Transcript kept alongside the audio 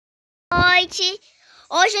Noite.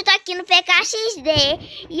 Hoje eu tô aqui no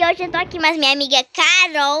PKXD e hoje eu tô aqui mais minha amiga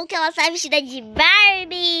Carol, que ela tá vestida de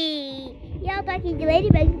Barbie. E eu tô aqui de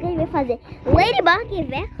Ladybug, que a gente vai fazer Ladybug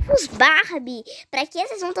versus Barbie. Pra que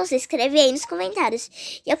vocês vão se inscrever aí nos comentários.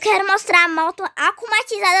 E eu quero mostrar a moto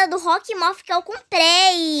acumatizada do Rock Moth que eu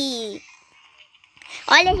comprei.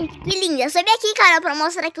 Olha, gente, que linda. Sobe aqui, Carol, pra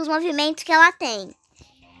mostrar aqui os movimentos que ela tem.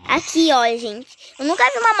 Aqui, olha, gente. Eu nunca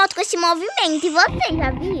vi uma moto com esse movimento. E vocês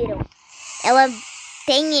já viram? Ela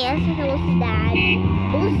tem essa velocidade,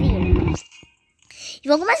 buzina. E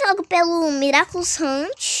vamos começar logo pelo Miraculous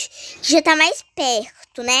Hunt, que já tá mais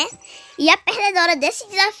perto, né? E a perdedora desse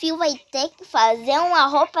desafio vai ter que fazer uma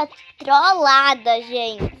roupa trollada,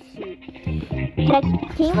 gente. Pra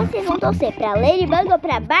quem vocês vão torcer? Pra Ladybug ou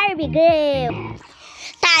pra Barbie Girl?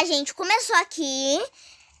 Tá, gente, começou aqui.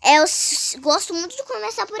 Eu gosto muito de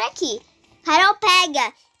começar por aqui. Carol,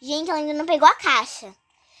 pega. Gente, ela ainda não pegou a caixa.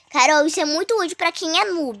 Carol, isso é muito útil pra quem é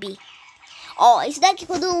noob. Ó, isso daqui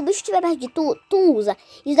quando o bicho estiver perto de tu, tu usa.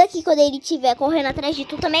 Isso daqui quando ele estiver correndo atrás de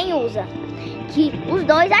tu, também usa. Que os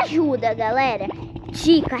dois ajudam, galera.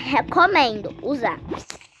 Dica, recomendo usar.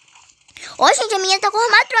 Ó, gente, a menina tá com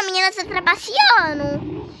armadura. A menina tá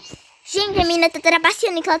trapaceando. Gente, a menina tá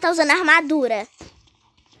trapaceando e que ela tá usando armadura.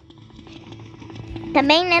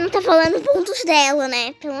 Também, né, não tá falando pontos dela,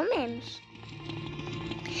 né? Pelo menos.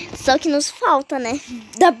 Só que nos falta, né?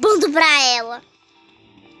 Dá ponto pra ela.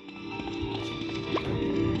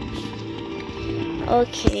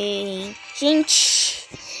 Ok. Gente,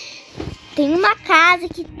 tem uma casa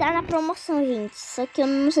que tá na promoção, gente. Só que eu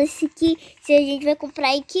não sei se a gente vai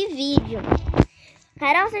comprar e que vídeo.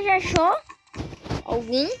 Carol, você já achou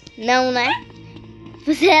algum? Não, né?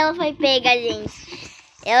 Ela foi pega, gente.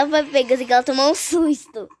 Ela foi pega, assim que ela tomou um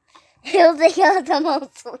susto. Eu sei que ela tomou um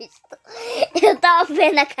susto. Eu tava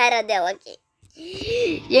vendo a cara dela aqui.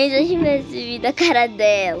 Gente, eu tivesse visto a cara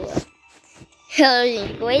dela.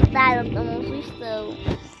 Gente, coitada, ela tomou um sustão.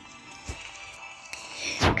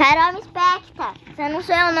 Carol, me especta. Você não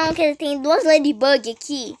sou eu não, que tem duas Ladybug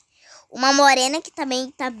aqui. Uma morena que também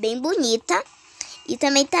tá bem bonita. E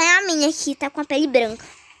também tá a minha que tá com a pele branca.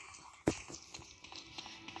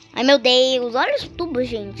 Ai, meu Deus, olha os tubos,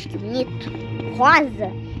 gente, que bonito. Rosa,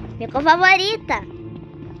 minha cor favorita.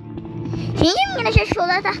 Gente, a menina já achou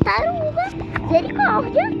da tartaruga.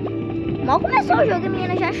 Misericórdia. Mal começou o jogo, a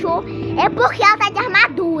menina já achou. É porque ela tá de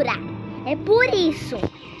armadura. É por isso.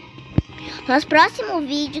 Nosso próximo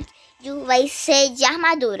vídeo vai ser de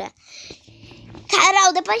armadura.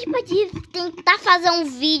 Carol, depois a gente pode tentar fazer um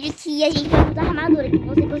vídeo que a gente vai usar armadura. Que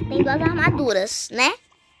você tem duas armaduras, né?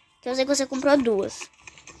 Que eu sei que você comprou duas.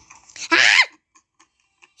 Ah!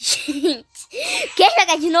 Gente, quer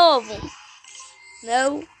jogar de novo?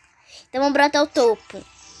 Não. Então vamos brotar o topo.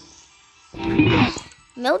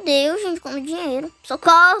 Meu Deus, gente, como dinheiro.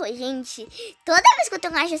 Socorro, gente. Toda vez que eu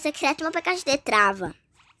tenho um caixa secreto, meu PKXD trava.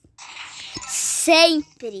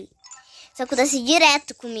 Sempre. Isso acontece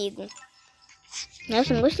direto comigo.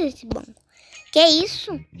 Nossa, eu não gostei desse banco. Que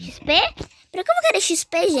isso? XP? Pra que eu vou querer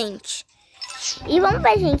XP, gente? E vamos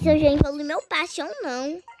ver, gente, se eu já evoluí meu passe ou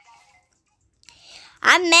não.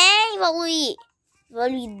 Amém, evoluí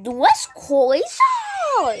duas coisas.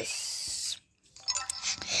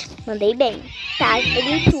 Mandei bem. Tá,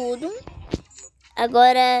 peguei tudo.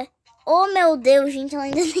 Agora, oh meu Deus, gente, ela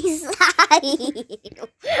ainda nem saiu.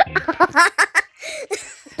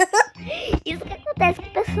 Isso que acontece com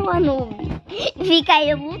pessoa noob. Fica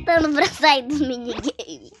aí lutando pra sair dos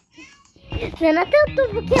minigames. Você não tem o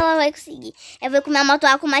tubo que ela vai conseguir. Eu vou com minha moto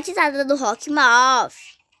acumatizada do Rock Moth.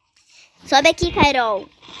 Sobe aqui, Carol.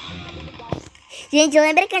 Gente,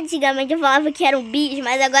 lembra que antigamente eu falava que era um bicho,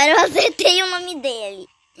 mas agora eu acertei o nome dele.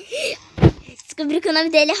 Descobri que o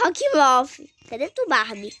nome dele é Rock Moth. Cadê tu,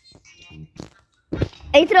 Barbie?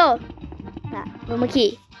 Entrou. Tá, vamos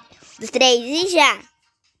aqui. 2, 3 e já.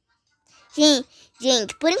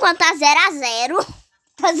 Gente, por enquanto tá 0-0.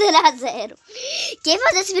 Tá 0-0. Quem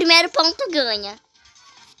fazer esse primeiro ponto ganha.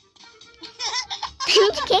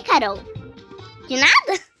 Tem de quê, Carol? De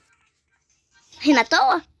nada? Rindo à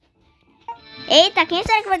toa? Eita, quem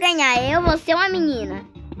será que vai ganhar? Eu, você ou uma menina?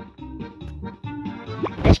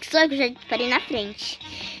 Acho que sou eu que já parei na frente.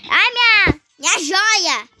 Ai, minha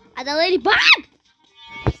joia! A da Ladybug!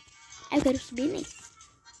 Eu quero subir nesse.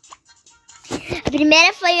 A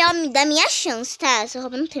primeira foi a da minha chance, tá? Essa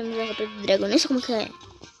roupa não tem, mas a roupa do dragão, nem sei como que é.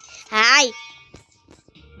 Ai!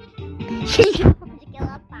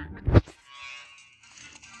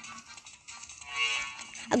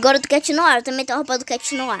 Agora do Cat Noir, eu também tenho a roupa do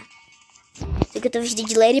Cat Noir. Só que eu tô vestida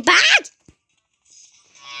de Ladybug.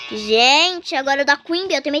 Gente, agora o da Queen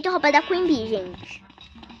Bee. Eu também tenho roupa da Queen Bee, gente.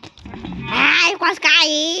 quase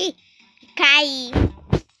caí. Caí.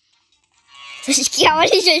 Que olha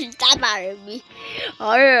onde tá a Barbie.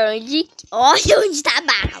 Olha onde tá a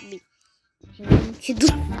Barbie. Gente do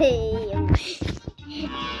céu.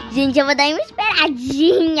 Gente, eu vou dar uma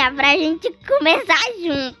esperadinha pra gente começar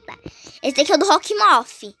junta. Esse aqui é o do Rock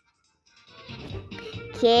Moff.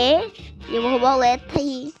 Que eu vou boleta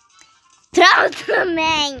aí. Pronto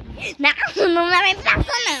também. Não vai me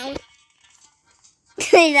passar não.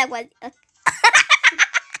 Já quase.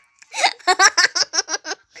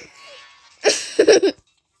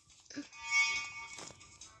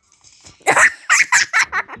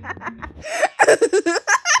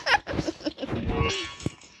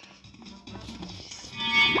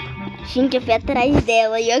 Gente, eu fui atrás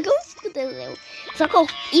dela e olha que eu escutei. Socorro.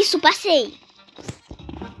 Isso, passei.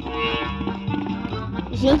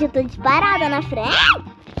 Gente, eu tô disparada na frente.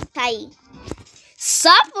 Tá aí.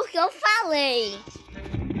 Só porque eu falei.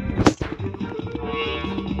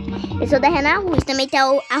 Eu sou da Renan Ruiz, também tem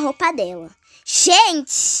a roupa dela.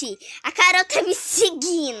 Gente, a Carol tá me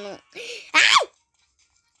seguindo. Ai!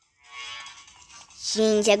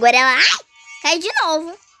 Gente, agora ela... Ai! Cai de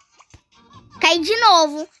novo. Cai de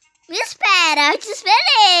novo. Me espera, eu te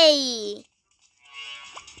esperei.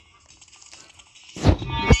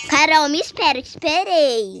 Carol, me espera, eu te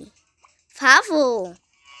esperei. Por favor.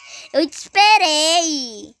 Eu te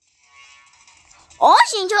esperei. Ó,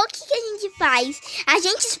 gente, olha o que a gente faz. A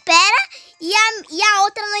gente espera e a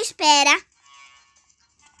outra não espera.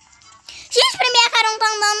 Gente, pra mim a Carol não tá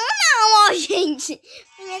andando não, ó, gente.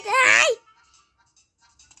 Ai.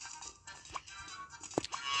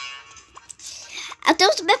 Eu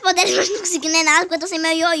tenho superpoderes, mas não consegui nem nada, porque eu tô sem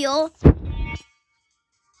meu ioiô.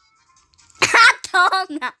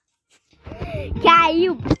 Toma.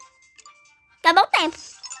 Caiu. Tá bom tempo.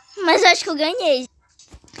 Mas eu acho que eu ganhei.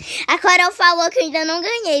 A Carol falou que eu ainda não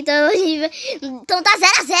ganhei. Então tá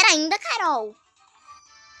 0-0 ainda, Carol.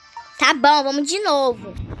 Tá bom, vamos de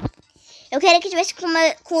novo. Eu queria que tivesse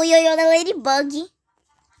com o ioiô da Ladybug.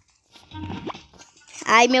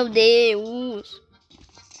 Ai, meu Deus.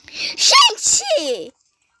 Gente!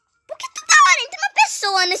 Por que toda hora entra uma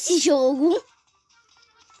pessoa nesse jogo?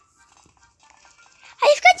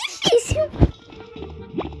 Aí fica difícil.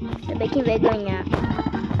 Saber quem vai ganhar.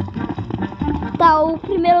 Tá o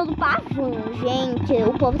primeiro do pavão, gente.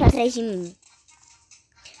 O povo tá atrás de mim.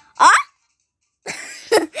 Ó!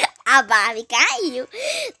 A Barbie caiu.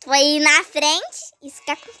 Tô aí na frente. Isso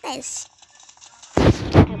que acontece.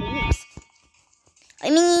 Oi,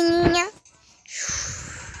 menininha.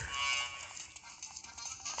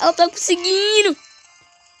 Eu tô conseguindo.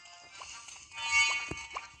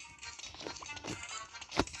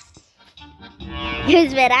 Eu vou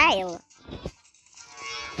esperar ela.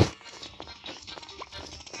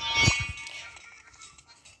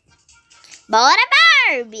 Bora,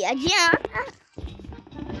 Barbie. Adianta.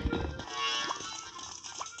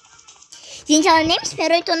 Gente, ela nem me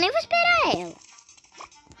esperou, então eu nem vou esperar ela.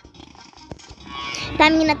 Tá, a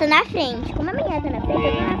menina tá na frente. Como a menina tá na frente,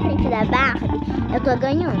 eu tô na frente da Barbie, eu tô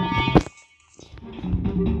ganhando.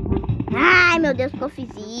 Ai, meu Deus, porque eu fiz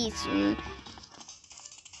isso.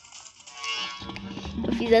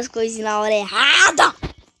 Eu fiz as coisas na hora errada.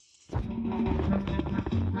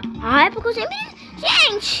 Ai, porque eu sempre...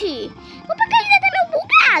 Gente, o porque ainda tá meio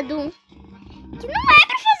bugado. Que não é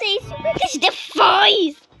pra fazer isso, porque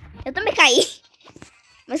depois... Eu também caí.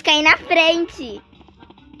 Mas caí na frente.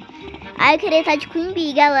 Ai, eu queria estar de Queen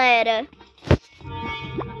Bee, galera.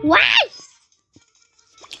 Uai!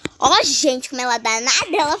 Ó, gente, como ela dá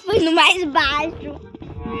nada. Ela foi no mais baixo.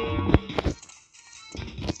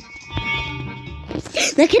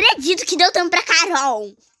 Não acredito que deu tempo pra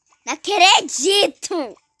Carol. Não acredito.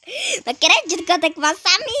 Não acredito que eu tenho que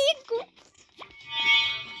passar amigo.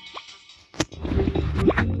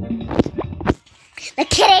 Não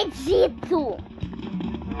acredito.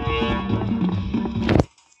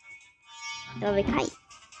 Ela vai cair.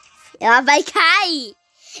 Ela vai cair.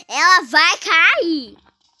 Ela vai cair.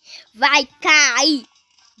 Vai cair.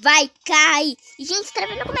 Vai cair. E, gente,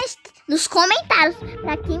 escreve nos comentários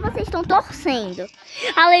pra quem vocês estão torcendo.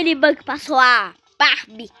 A Ladybug passou a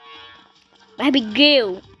Barbie. Barbie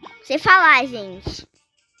Girl. Você falar, gente.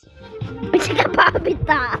 Onde é que a Barbie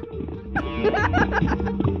tá?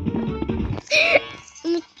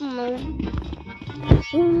 Muito novo.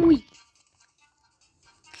 Ui.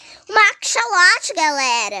 Uma axolote,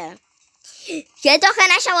 galera. Quem tocar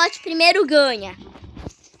na axolote primeiro ganha.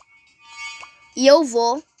 E eu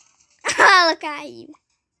vou. Ela caiu.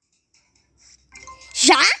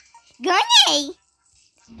 Já? Ganhei.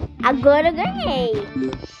 Agora eu ganhei.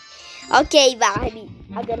 Ok, Barbie.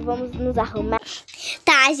 Agora vamos nos arrumar.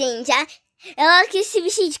 Tá, gente. Ela quis se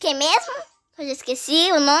vestir de quem mesmo? Eu já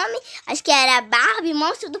esqueci o nome. Acho que era Barbie,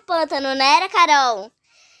 monstro do pântano, não era, Carol?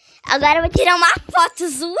 Agora eu vou tirar uma foto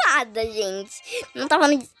zoada, gente. Não tá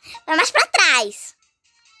falando disso. Vai mais pra trás.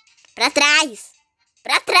 Pra trás.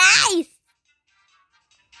 Pra trás.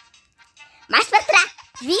 Mais pra trás.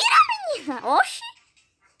 Vira, menina. Oxi.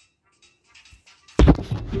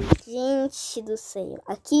 Gente do céu.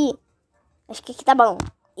 Aqui. Acho que aqui tá bom.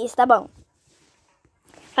 Isso tá bom.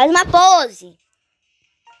 Faz uma pose.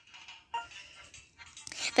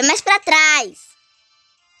 Vai mais pra trás.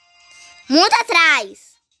 Muito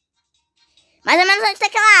atrás. Mais ou menos onde tá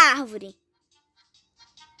aquela árvore.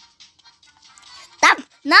 Tá...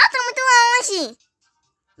 Não, tá muito longe.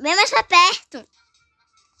 Vem mais pra perto.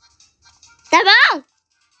 Tá bom?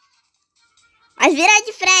 Mas vira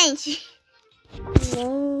de frente.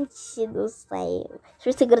 Gente do céu. Deixa eu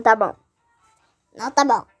ver se seguro tá bom. Não tá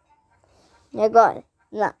bom. E agora?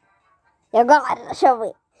 Não. E agora? Deixa eu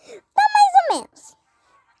ver. Tá mais ou menos.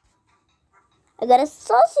 Agora é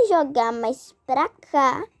só se jogar mais pra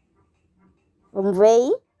cá. Vamos ver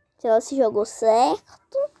se ela se jogou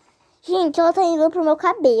certo. Gente, ela tá indo pro meu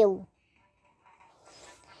cabelo.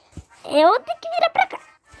 Eu tenho que virar pra cá.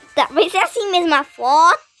 Tá, vai ser assim mesmo a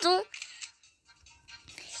foto.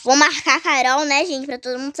 Vou marcar a Carol, né, gente? Pra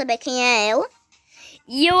todo mundo saber quem é ela.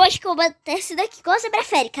 E eu acho que eu vou botar esse daqui. Qual você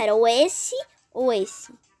prefere, Carol? Esse ou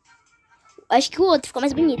esse? Acho que o outro ficou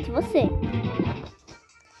mais bonito. E você?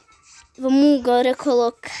 Vamos agora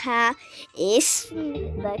colocar esse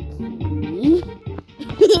daqui.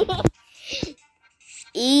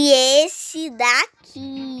 E esse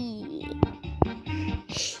daqui.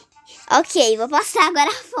 Ok, vou postar agora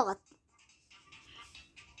a foto.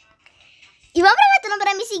 E vou aproveitando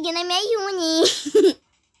pra me seguir na minha uni.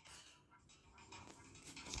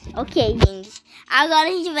 Ok, gente. Agora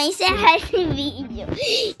a gente vai encerrar esse vídeo.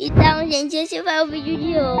 Então, gente, esse foi o vídeo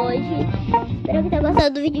de hoje. Espero que tenham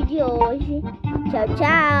gostado do vídeo de hoje. Tchau,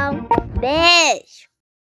 tchau. Beijo.